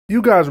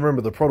You guys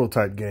remember the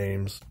prototype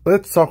games.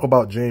 Let's talk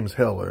about James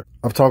Heller.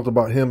 I've talked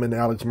about him and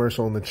Alex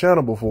Mercer on the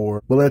channel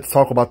before, but let's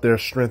talk about their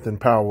strength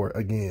and power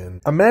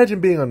again.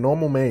 Imagine being a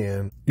normal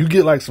man, you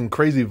get like some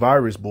crazy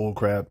virus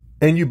bullcrap,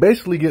 and you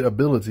basically get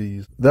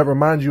abilities that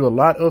remind you a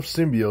lot of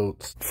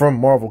symbiotes from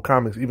Marvel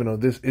Comics, even though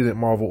this isn't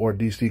Marvel or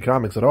DC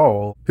Comics at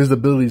all. His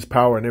abilities,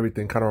 power, and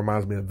everything kind of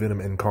reminds me of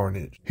Venom and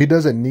Carnage. He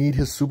doesn't need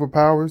his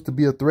superpowers to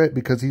be a threat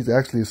because he's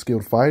actually a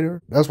skilled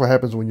fighter. That's what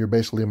happens when you're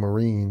basically a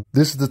Marine.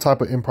 This is the type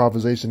of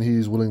improvisation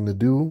he's willing to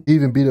do. He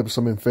even beat up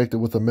some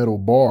infected with a metal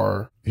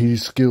bar.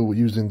 He's skilled with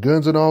using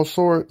guns and all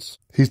sorts.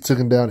 He's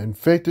taken down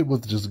infected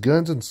with just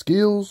guns and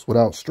skills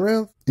without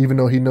strength. Even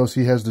though he knows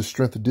he has the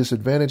strength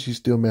disadvantage, he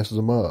still messes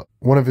them up.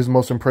 One of his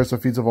most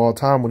impressive feats of all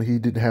time, when he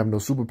didn't have no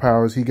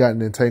superpowers, he got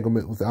an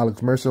entanglement with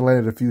Alex Mercer,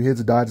 landed a few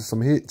hits, dodged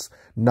some hits,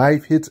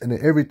 knife hits, and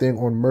everything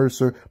on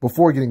Mercer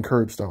before getting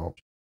curb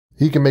stomped.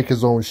 He can make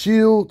his own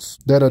shields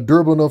that are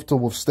durable enough to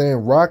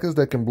withstand rockets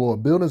that can blow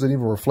up buildings and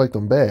even reflect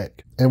them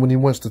back. And when he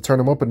wants to turn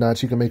them up a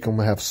notch, he can make them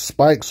have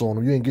spikes on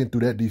them. You ain't getting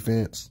through that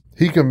defense.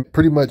 He can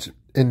pretty much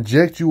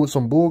inject you with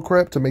some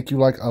bullcrap to make you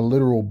like a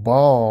literal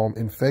bomb,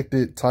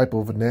 infected type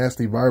of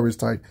nasty virus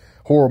type,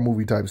 horror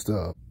movie type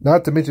stuff.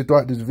 Not to mention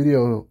throughout this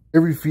video,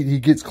 every feat he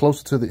gets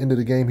closer to the end of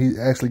the game, he's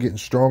actually getting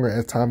stronger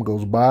as time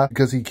goes by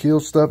because he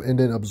kills stuff and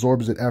then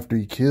absorbs it after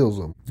he kills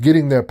them,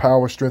 getting their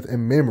power, strength,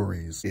 and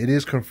memories. It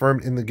is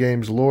confirmed in the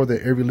game's lore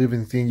that every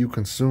living thing you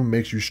consume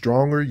makes you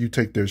stronger. You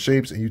take their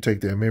shapes and you take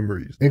their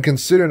memories. And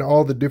considering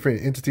all the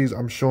different entities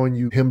I'm showing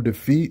you him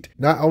defeat,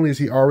 not only is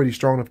he already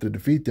strong enough to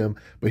defeat them,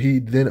 but he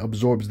then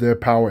absorbs their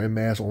power and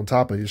mass on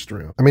top of his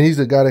strength. I mean, he's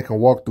the guy that can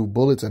walk through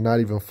bullets and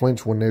not even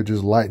flinch when they're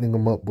just lighting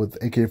him up with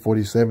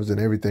AK-47s and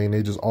everything.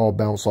 They just all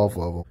bounce off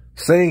of him.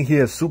 Saying he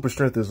has super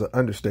strength is an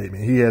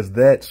understatement. He has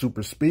that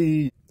super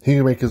speed. He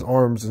can make his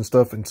arms and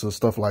stuff into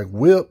stuff like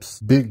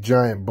whips, big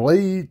giant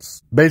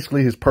blades,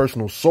 basically his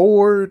personal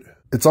sword.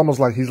 It's almost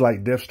like he's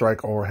like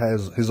Deathstrike or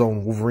has his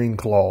own Wolverine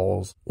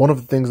claws. One of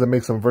the things that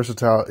makes him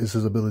versatile is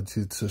his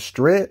ability to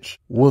stretch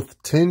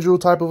with tendril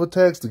type of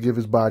attacks to give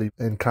his body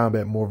and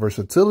combat more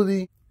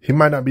versatility. He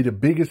might not be the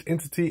biggest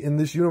entity in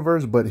this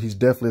universe, but he's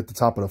definitely at the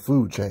top of the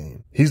food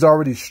chain. He's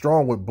already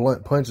strong with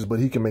blunt punches, but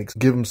he can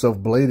give himself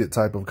bladed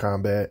type of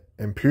combat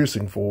and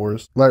piercing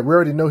force. Like, we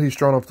already know he's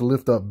strong enough to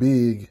lift up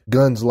big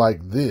guns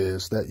like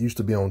this that used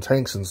to be on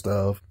tanks and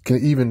stuff. Can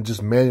even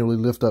just manually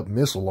lift up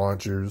missile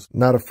launchers.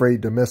 Not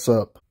afraid to mess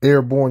up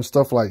airborne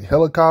stuff like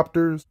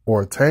helicopters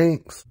or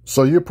tanks.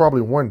 So you're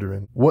probably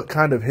wondering, what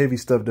kind of heavy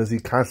stuff does he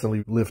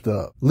constantly lift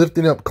up?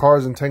 Lifting up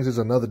cars and tanks is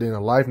another day in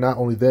life. Not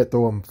only that,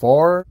 throw him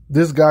far.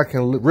 This guy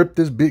can rip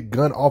this big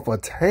gun off a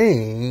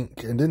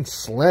tank and then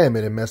slam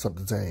it and mess up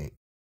the tank.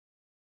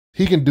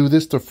 He can do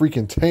this to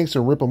freaking tanks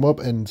and rip them up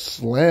and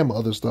slam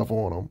other stuff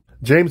on them.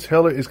 James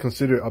Heller is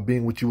considered a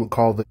being what you would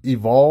call the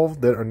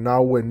evolved, that are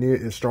nowhere near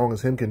as strong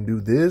as him, can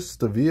do this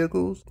to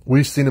vehicles.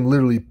 We've seen him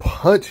literally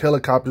punch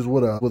helicopters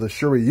with a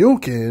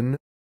shoryuken.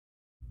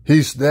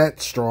 He's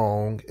that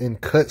strong in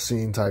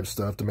cutscene type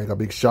stuff to make a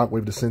big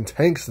shockwave to send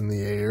tanks in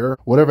the air.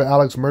 Whatever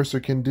Alex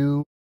Mercer can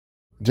do,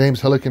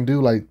 James Heller can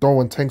do, like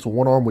throwing tanks with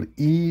one arm with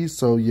ease.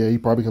 So yeah, he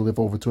probably can lift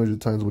over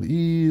 200 tons with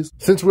ease.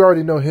 Since we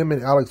already know him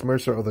and Alex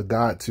Mercer are the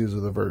god tiers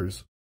of the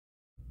verse,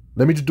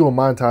 let me just do a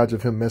montage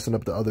of him messing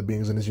up the other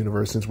beings in this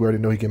universe, since we already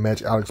know he can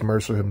match Alex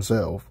Mercer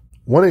himself.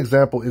 One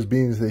example is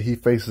beings that he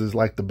faces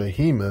like the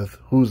Behemoth,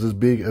 who's as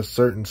big as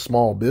certain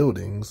small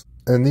buildings.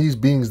 And these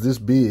beings this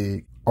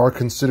big are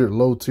considered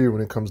low tier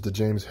when it comes to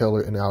James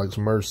Heller and Alex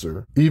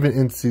Mercer. Even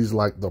entities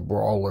like the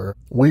Brawler,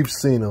 we've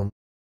seen him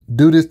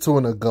do this to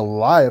a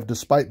Goliath.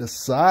 Despite the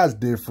size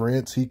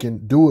difference, he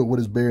can do it with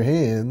his bare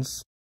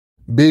hands.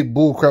 Big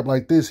bullcrap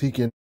like this, he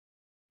can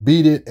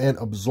beat it and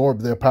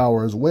absorb their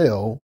power as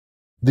well.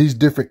 These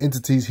different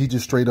entities, he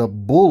just straight up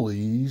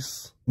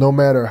bullies. No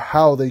matter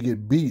how they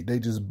get beat, they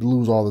just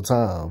lose all the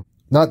time.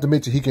 Not to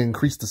mention, he can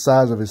increase the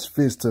size of his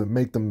fist to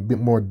make them a bit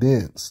more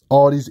dense.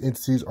 All these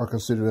entities are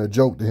considered a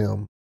joke to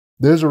him.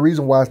 There's a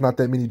reason why it's not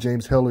that many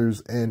James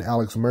Hellers and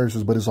Alex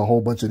Mercers, but it's a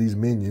whole bunch of these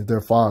minions. They're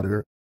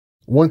fodder.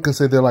 One can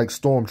say they're like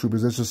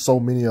stormtroopers. There's just so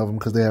many of them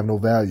because they have no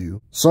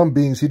value. Some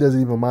beings he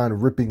doesn't even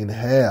mind ripping in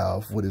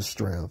half with his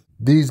strength.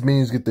 These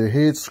beings get their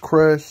heads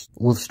crushed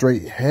with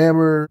straight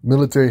hammer.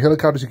 Military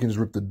helicopters, he can just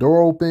rip the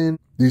door open.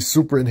 These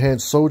super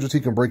enhanced soldiers, he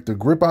can break the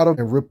grip out of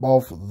and rip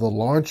off the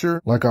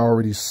launcher, like I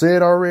already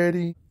said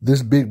already.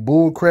 This big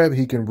bull crap,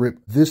 he can rip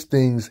this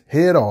thing's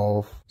head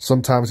off.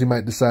 Sometimes he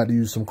might decide to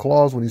use some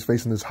claws when he's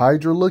facing this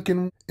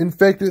Hydra-looking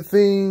infected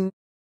thing.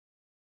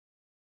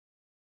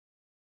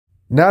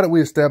 Now that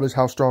we established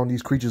how strong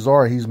these creatures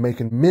are, he's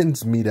making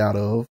mincemeat out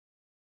of.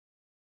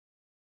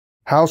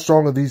 How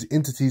strong are these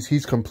entities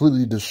he's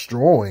completely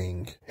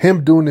destroying?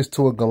 Him doing this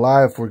to a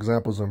Goliath, for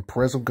example, is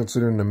impressive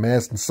considering the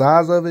mass and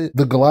size of it.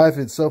 The Goliath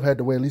itself had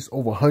to weigh at least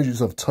over hundreds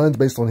of tons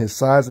based on his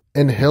size,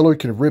 and Heller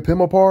can rip him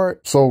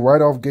apart. So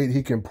right off gate,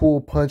 he can pull,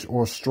 punch,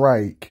 or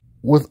strike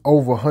with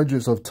over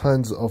hundreds of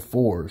tons of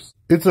force.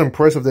 It's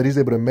impressive that he's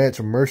able to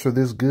match Mercer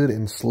this good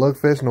in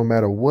Slugfest no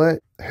matter what.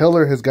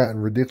 Heller has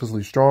gotten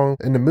ridiculously strong.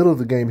 In the middle of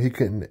the game, he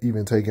couldn't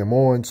even take him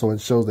on, so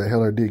it shows that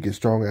Heller did get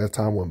stronger as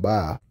time went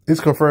by. It's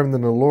confirmed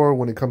in the lore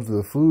when it comes to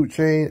the food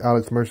chain,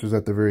 Alex Mercer's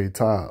at the very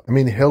top. I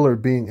mean, Heller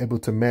being able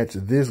to match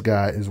this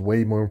guy is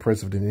way more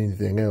impressive than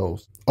anything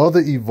else. Other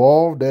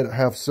evolved that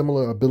have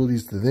similar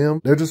abilities to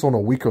them, they're just on a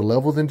weaker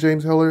level than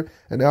James Heller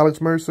and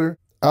Alex Mercer.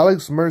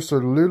 Alex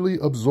Mercer literally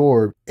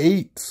absorbed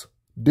 8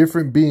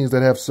 different beings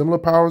that have similar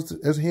powers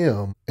as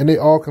him, and they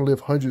all can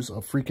lift hundreds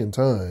of freaking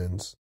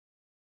tons.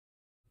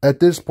 At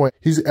this point,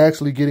 he's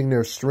actually getting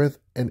their strength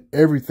and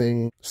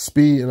everything,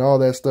 speed and all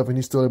that stuff, and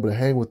he's still able to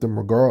hang with them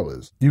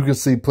regardless. You can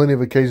see plenty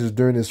of occasions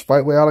during this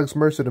fight with Alex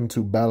Mercer, them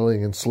two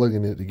battling and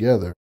slugging it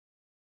together.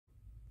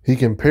 He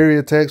can parry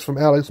attacks from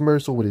Alex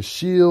Mercer with his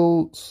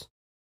shields.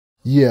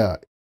 Yeah.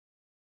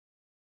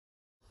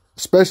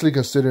 Especially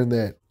considering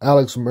that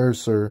Alex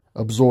Mercer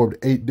absorbed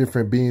 8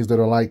 different beings that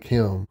are like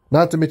him.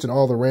 Not to mention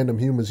all the random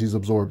humans he's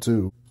absorbed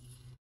too.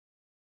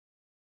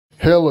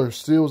 Heller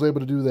still was able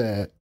to do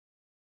that.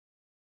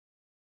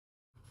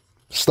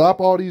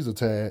 Stop all these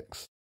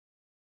attacks.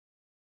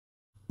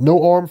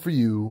 No arm for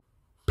you.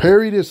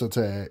 Parry this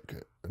attack.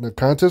 In a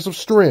contest of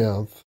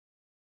strength.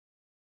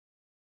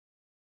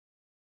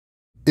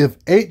 If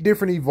 8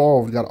 different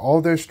evolved got all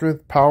their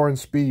strength, power, and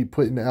speed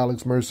put into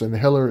Alex Mercer, and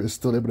Heller is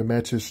still able to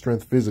match his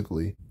strength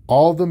physically.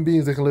 All them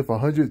beings that can lift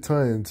 100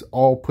 tons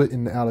all put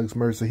into Alex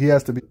Mercer. He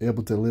has to be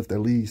able to lift at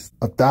least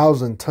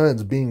 1,000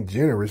 tons being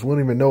generous. We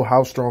don't even know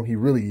how strong he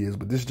really is,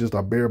 but this is just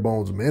a bare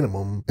bones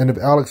minimum. And if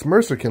Alex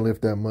Mercer can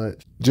lift that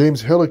much,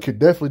 James Heller could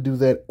definitely do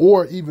that,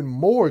 or even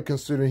more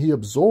considering he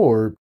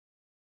absorbed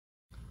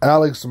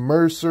Alex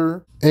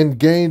Mercer and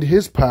gained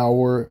his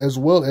power as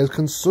well as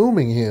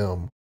consuming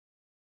him.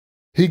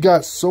 He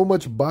got so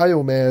much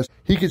biomass,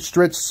 he could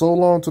stretch so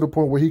long to the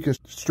point where he could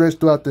stretch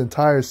throughout the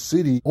entire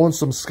city on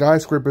some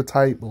skyscraper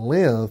type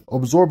length,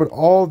 absorbing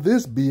all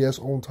this BS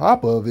on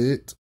top of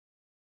it.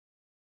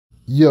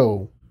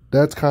 Yo,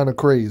 that's kind of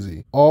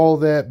crazy. All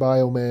that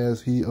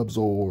biomass he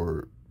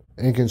absorbed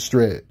and can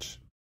stretch.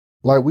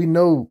 Like, we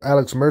know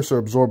Alex Mercer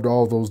absorbed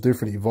all those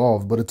different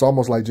evolved, but it's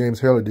almost like James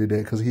Heller did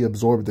that because he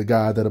absorbed the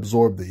guy that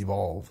absorbed the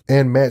evolve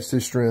and matched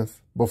his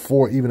strength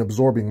before even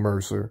absorbing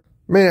Mercer.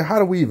 Man, how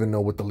do we even know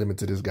what the limit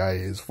to this guy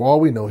is? For all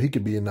we know, he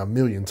could be in a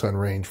 1,000,000-ton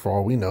range for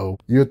all we know.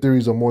 Your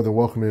theories are more than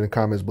welcome in the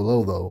comments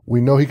below, though. We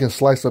know he can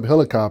slice up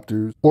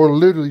helicopters or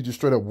literally just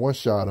straight up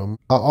one-shot them.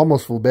 I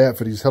almost feel bad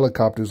for these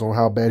helicopters on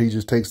how bad he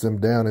just takes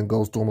them down and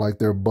goes to them like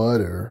they're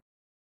butter.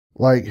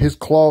 Like, his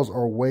claws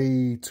are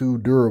way too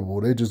durable.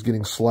 They're just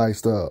getting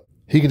sliced up.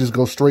 He can just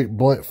go straight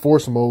blunt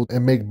force mode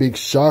and make big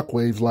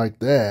shockwaves like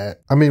that.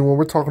 I mean, when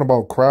we're talking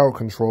about crowd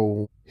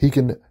control, he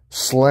can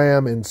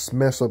slam and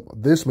mess up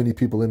this many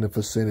people in the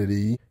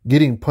vicinity.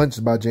 Getting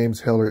punched by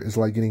James Heller is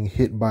like getting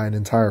hit by an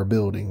entire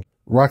building.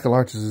 Rocket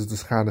launchers is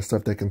this kind of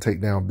stuff that can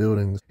take down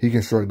buildings. He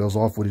can shrug those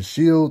off with his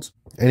shields,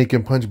 and he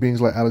can punch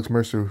beings like Alex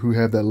Mercer who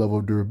have that level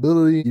of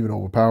durability, even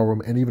overpower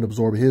him, and even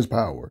absorb his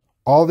power.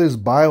 All this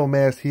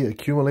biomass he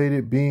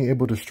accumulated, being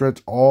able to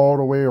stretch all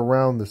the way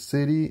around the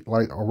city,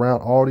 like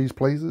around all these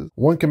places,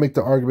 one can make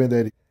the argument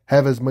that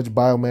have as much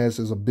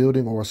biomass as a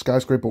building or a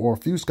skyscraper or a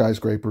few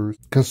skyscrapers,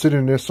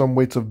 considering there's some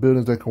weights of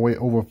buildings that can weigh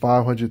over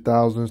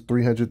 500,000,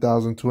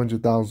 300,000,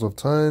 200,000 of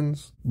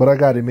tons. But I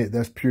gotta admit,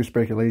 that's pure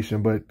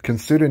speculation. But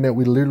considering that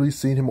we literally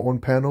seen him on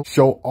panel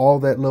show all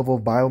that level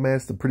of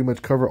biomass to pretty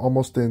much cover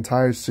almost the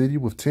entire city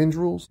with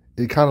tendrils,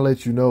 it kind of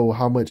lets you know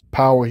how much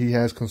power he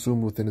has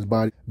consumed within his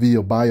body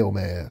via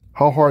biomass.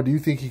 How hard do you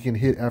think he can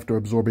hit after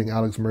absorbing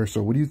Alex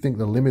Mercer? What do you think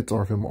the limits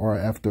of him are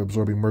after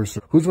absorbing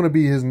Mercer? Who's going to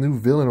be his new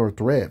villain or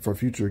threat for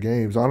future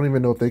games? I don't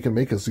even know if they can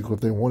make a sequel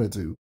if they wanted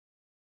to.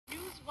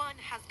 News 1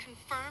 has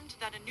confirmed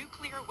that a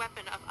nuclear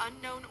weapon of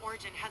unknown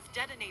origin has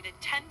detonated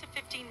 10 to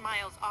 15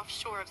 miles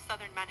offshore of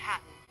southern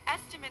Manhattan.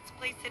 Estimates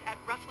place it at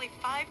roughly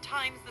 5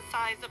 times the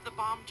size of the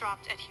bomb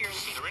dropped at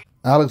Hiroshima.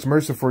 Alex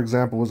Mercer, for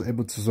example, was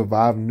able to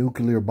survive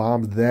nuclear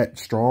bombs that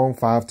strong,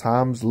 5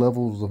 times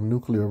levels of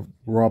nuclear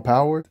raw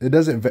power. It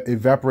doesn't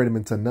evaporate him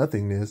into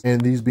nothingness,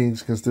 and these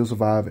beings can still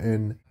survive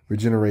and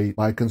regenerate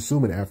by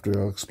consuming after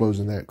an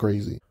explosion that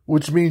crazy.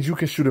 Which means you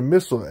can shoot a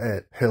missile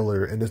at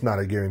Heller and it's not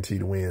a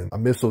guaranteed win. A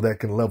missile that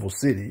can level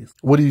cities.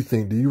 What do you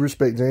think? Do you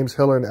respect James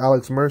Heller and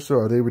Alex Mercer?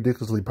 Are they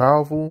ridiculously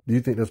powerful? Do you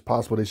think it's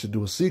possible they should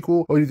do a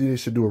sequel? Or do you think they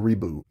should do a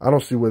reboot? I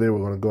don't see where they were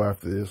going to go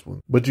after this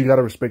one. But you got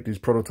to respect these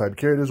prototype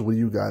characters. What do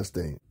you guys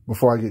think?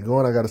 Before I get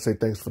going, I got to say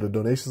thanks for the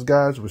donations,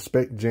 guys.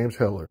 Respect James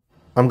Heller.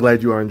 I'm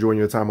glad you are enjoying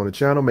your time on the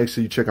channel. Make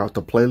sure you check out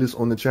the playlist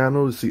on the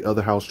channel to see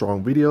other How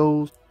Strong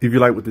videos. If you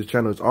like what this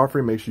channel is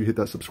offering, make sure you hit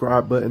that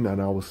subscribe button,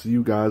 and I will see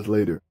you guys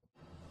later.